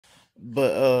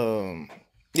But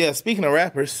yeah. Speaking of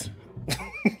rappers,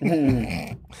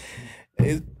 it's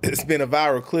been a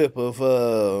viral clip of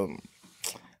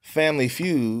Family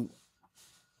Feud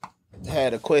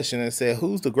had a question that said,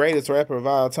 "Who's the greatest rapper of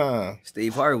all time?"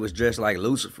 Steve Harvey was dressed like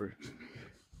Lucifer.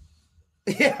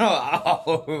 Yeah,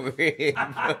 all red.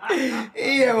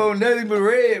 He have on nothing but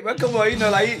red. But come on, you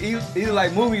know, like he's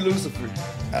like movie Lucifer.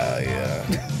 Oh yeah.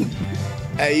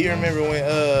 Hey, you remember when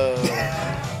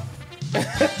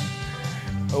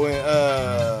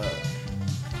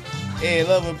Ed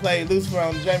Lover played Lucifer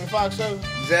on the Jamie Foxx show?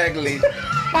 Exactly.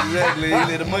 Exactly.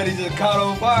 The money just caught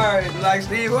on fire like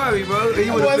Steve Harvey, bro.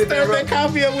 He would have stirred that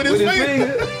coffee up with his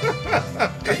finger.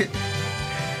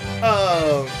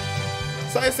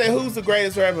 So I say, who's the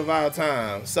greatest rapper of all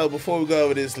time? So before we go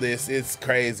over this list, it's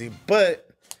crazy, but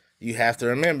you have to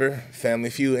remember, Family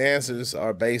Feud answers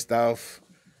are based off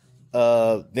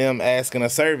them asking a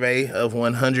survey of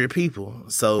 100 people.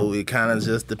 So it kind of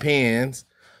just depends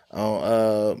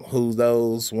on who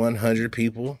those 100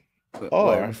 people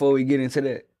are. Before we get into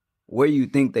that, where you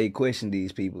think they question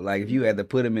these people? Like, if you had to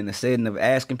put them in the setting of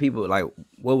asking people, like,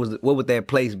 what would that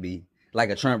place be? Like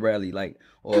a Trump rally, like,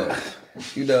 or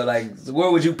you know, like,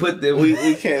 where would you put them?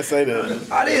 We can't say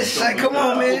that. I didn't say. Come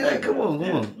on, man. Like, come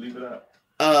on. Leave it out.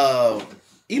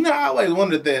 You know, I always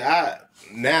wondered that.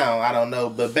 Now I don't know,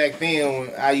 but back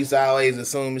then I used to always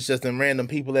assume it's just them random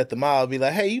people at the mall be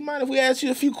like, "Hey, you mind if we ask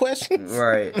you a few questions?"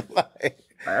 Right. Like,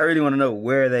 I really want to know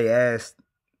where they asked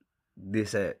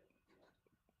this at.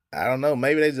 I don't know.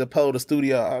 Maybe they just polled the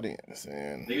studio audience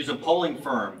and They use a polling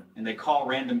firm and they call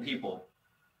random people.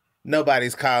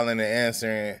 nobody's calling and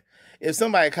answering. If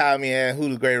somebody called me and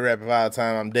who's the greatest rapper of all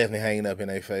time, I'm definitely hanging up in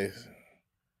their face.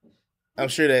 I'm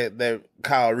sure that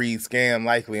call reads scam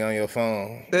likely on your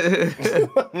phone.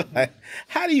 Like,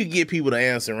 how do you get people to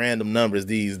answer random numbers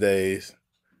these days?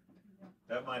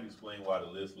 That might explain why the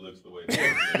list looks the way it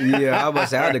does. Yeah, I was about to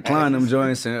say I declined them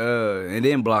joints and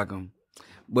then block them.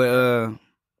 But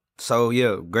so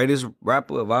yeah, greatest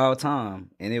rapper of all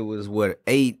time, and it was what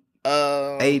eight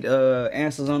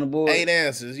answers on the board. 8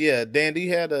 answers, yeah. Dan, do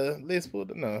you have a list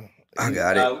pulled? No, I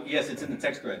got it. Yes, it's in the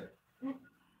text thread.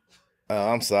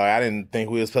 I'm sorry, I didn't think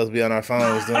we were supposed to be on our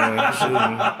phones doing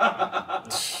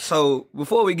shooting. So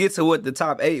before we get to what the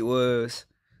top 8 was,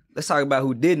 let's talk about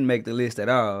who didn't make the list at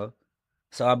all.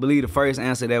 So I believe the first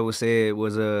answer that was said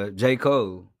was J.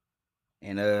 Cole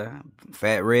and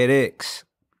Fat Red X.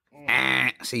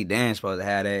 See, Dan's supposed to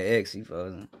have that X. He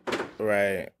supposed to.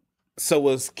 Right. So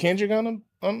was Kendrick on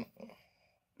them?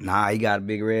 Nah, he got a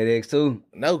big red X too.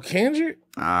 No, Kendrick?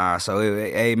 So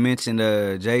it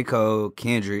mentioned J. Cole,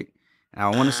 Kendrick. And I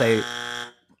want to say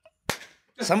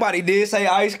somebody did say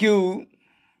Ice Cube.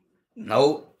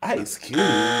 Nope. Ice Cube?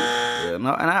 Yeah,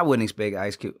 no, and I wouldn't expect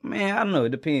Ice Cube. Man, I don't know. It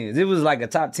depends. It was like a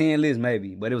top 10 list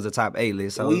maybe, but it was a top 8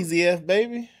 list. So. Weezy F,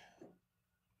 baby?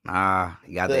 Nah,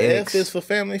 you got the X. X. F is for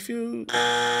Family Feud?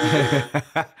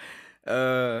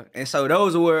 And so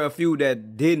those were a few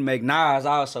that didn't make. Nas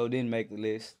also didn't make the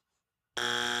list.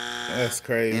 That's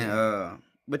crazy. And,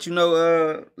 but you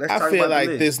know, let's talk I feel about like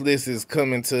the list. this list is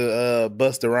coming to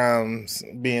Busta Rhymes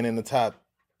being in the top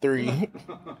 3.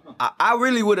 I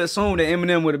really would assume that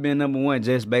Eminem would have been number 1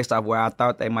 just based off where I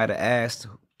thought they might have asked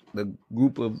the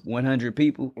group of 100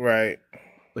 people. Right.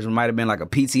 Which might have been like a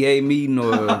PTA meeting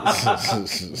or,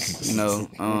 you know,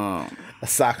 a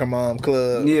soccer mom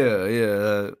club.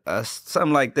 Yeah,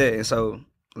 something like that. And so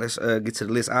let's get to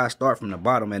the list. I start from the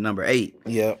bottom at number 8.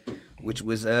 Yep. Which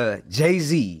was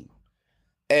Jay-Z.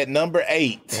 At number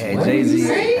 8.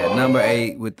 Jay-Z at number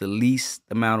 8 with the least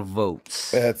amount of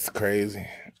votes. That's crazy.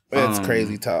 That's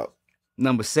crazy talk.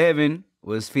 Number 7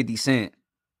 was 50 Cent.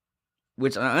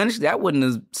 Which honestly, I wouldn't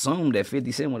have assumed that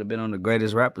 50 Cent would have been on the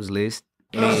greatest rappers list.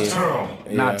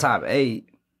 Not top 8.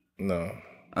 No.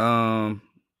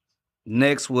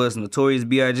 Next was Notorious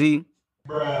B.I.G.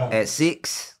 at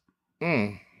 6.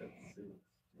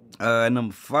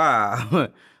 Number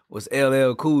 5 was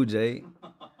LL Cool J.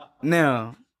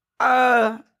 Now,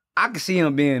 I can see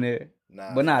him being there,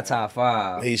 but not top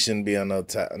 5. He shouldn't be on no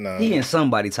top. No. He in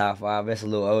somebody top 5 that's a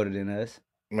little older than us.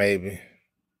 Maybe.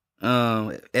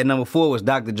 At number 4 was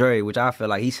Dr. Dre, which I feel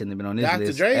like he shouldn't have been on this Dr.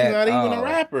 list. Dre is not even a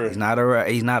rapper. He's not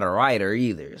a writer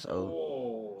either.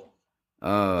 So,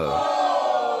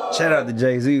 shout out to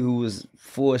Jay-Z, who was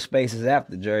 4 spaces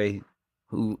after Dre,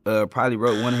 who probably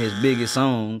wrote one of his biggest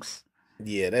songs.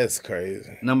 Yeah, that's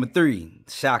crazy. Number 3,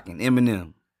 shocking,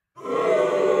 Eminem.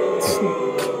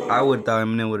 I would have thought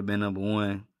Eminem would have been number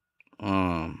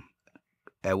 1.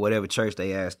 At whatever church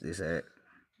they asked this at.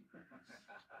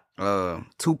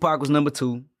 Tupac was number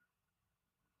 2.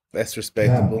 That's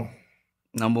respectable.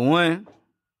 Number 1,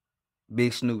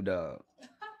 Big Snoop Dogg.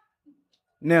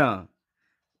 Now,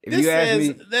 if This you ask says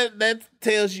me, that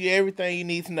tells you everything you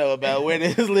need to know about where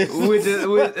this list if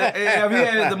you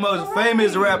ask the most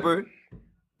famous rapper,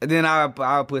 then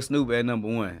I'll put Snoop at number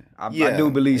one. I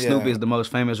do believe Snoop is the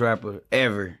most famous rapper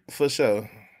ever. For sure.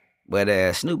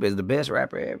 But Snoop is the best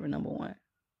rapper ever, number one.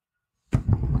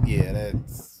 Yeah,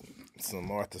 that's some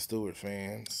Martha Stewart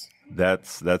fans.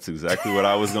 That's exactly what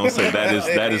I was gonna say.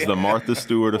 That is the Martha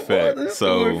Stewart effect.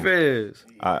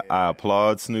 I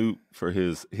applaud Snoop for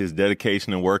his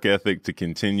dedication and work ethic to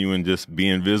continue and just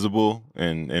being visible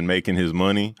and making his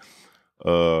money.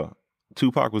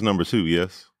 Tupac was number 2,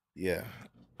 yes? Yeah.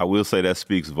 I will say that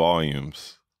speaks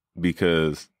volumes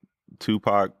because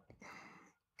Tupac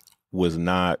was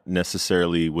not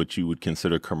necessarily what you would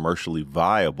consider commercially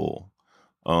viable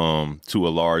to a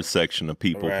large section of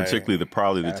people, particularly the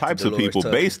types of people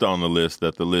based on the list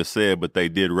that the list said, but they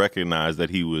did recognize that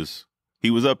he was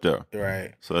up there.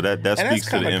 Right. So that speaks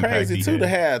to the impact crazy he too had. to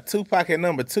have Tupac at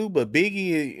number 2, but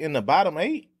Biggie in the bottom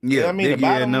 8. Yeah, I mean Biggie the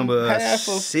bottom at number half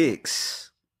of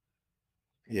 6.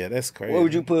 Yeah, that's crazy. What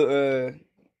would you put?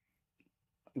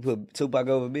 You put Tupac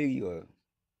over Biggie or?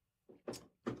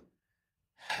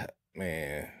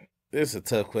 Man, this is a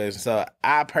tough question. So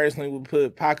I personally would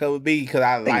put Pac over Biggie because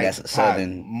I like that's a Pac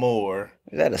Southern more.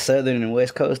 Is that a Southern and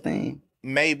West Coast thing?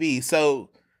 Maybe. So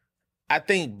I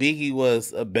think Biggie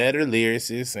was a better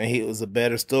lyricist and he was a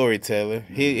better storyteller.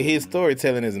 His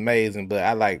storytelling is amazing, but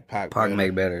I like Pac Pac better.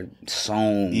 make better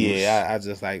songs. Yeah, I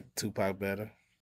just like Tupac better.